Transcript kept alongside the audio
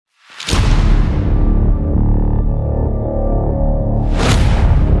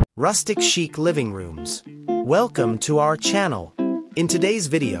Rustic Chic Living Rooms. Welcome to our channel. In today's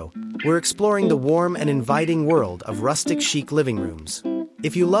video, we're exploring the warm and inviting world of rustic chic living rooms.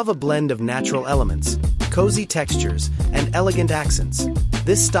 If you love a blend of natural elements, cozy textures, and elegant accents,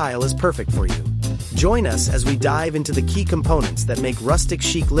 this style is perfect for you. Join us as we dive into the key components that make rustic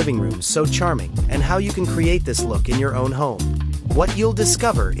chic living rooms so charming and how you can create this look in your own home. What you'll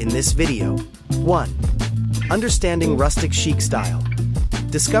discover in this video. 1. Understanding rustic chic style.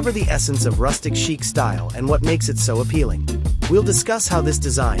 Discover the essence of rustic chic style and what makes it so appealing. We'll discuss how this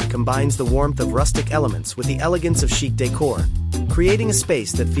design combines the warmth of rustic elements with the elegance of chic decor, creating a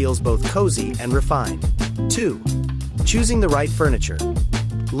space that feels both cozy and refined. 2. Choosing the right furniture.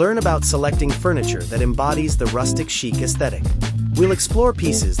 Learn about selecting furniture that embodies the rustic chic aesthetic. We'll explore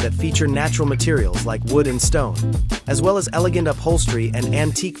pieces that feature natural materials like wood and stone, as well as elegant upholstery and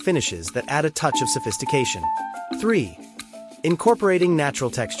antique finishes that add a touch of sophistication. 3. Incorporating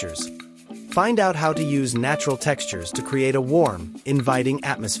natural textures. Find out how to use natural textures to create a warm, inviting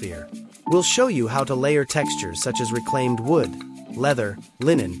atmosphere. We'll show you how to layer textures such as reclaimed wood, leather,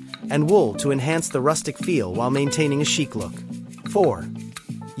 linen, and wool to enhance the rustic feel while maintaining a chic look. 4.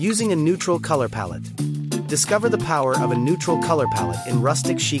 Using a neutral color palette. Discover the power of a neutral color palette in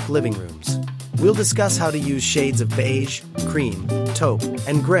rustic chic living rooms. We'll discuss how to use shades of beige, cream, taupe,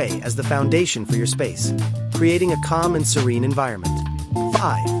 and gray as the foundation for your space, creating a calm and serene environment.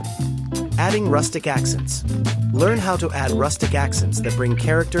 5. Adding rustic accents. Learn how to add rustic accents that bring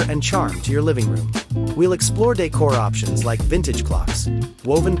character and charm to your living room. We'll explore decor options like vintage clocks,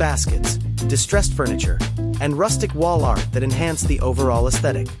 woven baskets, distressed furniture, and rustic wall art that enhance the overall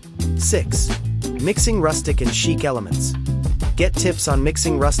aesthetic. 6. Mixing rustic and chic elements. Get tips on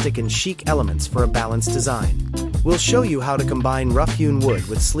mixing rustic and chic elements for a balanced design. We'll show you how to combine rough-hewn wood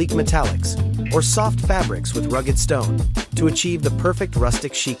with sleek metallics, or soft fabrics with rugged stone, to achieve the perfect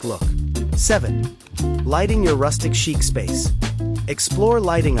rustic chic look. 7. Lighting your rustic chic space. Explore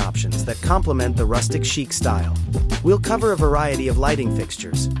lighting options that complement the rustic chic style. We'll cover a variety of lighting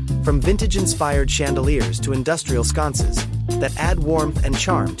fixtures, from vintage-inspired chandeliers to industrial sconces, that add warmth and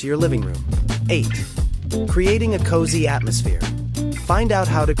charm to your living room. 8. Creating a cozy atmosphere. Find out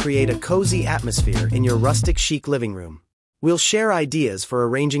how to create a cozy atmosphere in your rustic chic living room. We'll share ideas for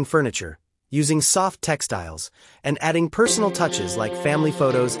arranging furniture, using soft textiles, and adding personal touches like family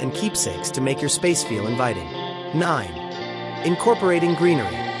photos and keepsakes to make your space feel inviting. 9. Incorporating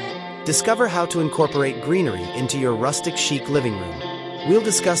greenery. Discover how to incorporate greenery into your rustic chic living room. We'll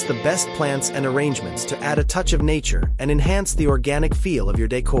discuss the best plants and arrangements to add a touch of nature and enhance the organic feel of your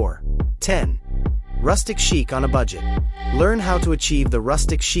decor. 10. Rustic chic on a budget. Learn how to achieve the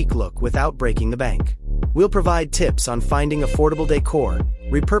rustic chic look without breaking the bank. We'll provide tips on finding affordable decor,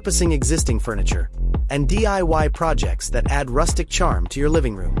 repurposing existing furniture, and DIY projects that add rustic charm to your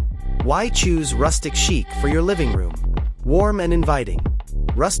living room. Why choose rustic chic for your living room? Warm and inviting.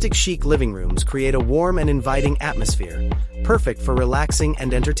 Rustic chic living rooms create a warm and inviting atmosphere, perfect for relaxing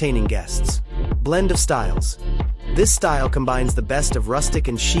and entertaining guests. Blend of styles. This style combines the best of rustic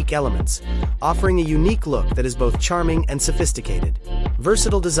and chic elements, offering a unique look that is both charming and sophisticated.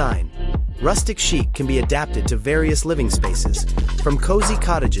 Versatile design. Rustic chic can be adapted to various living spaces, from cozy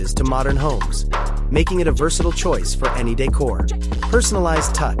cottages to modern homes, making it a versatile choice for any decor.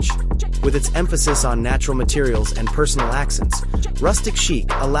 Personalized touch. With its emphasis on natural materials and personal accents, rustic chic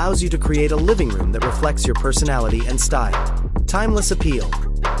allows you to create a living room that reflects your personality and style. Timeless appeal.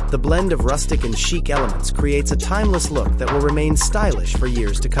 The blend of rustic and chic elements creates a timeless look that will remain stylish for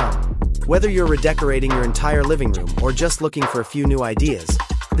years to come. Whether you're redecorating your entire living room or just looking for a few new ideas,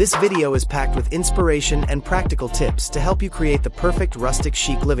 this video is packed with inspiration and practical tips to help you create the perfect rustic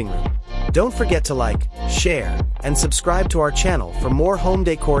chic living room. Don't forget to like, share, and subscribe to our channel for more home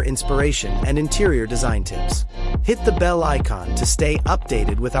decor inspiration and interior design tips. Hit the bell icon to stay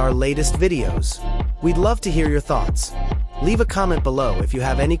updated with our latest videos. We'd love to hear your thoughts. Leave a comment below if you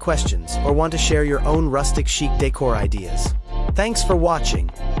have any questions or want to share your own rustic chic decor ideas. Thanks for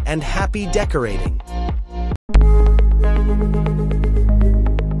watching, and happy decorating!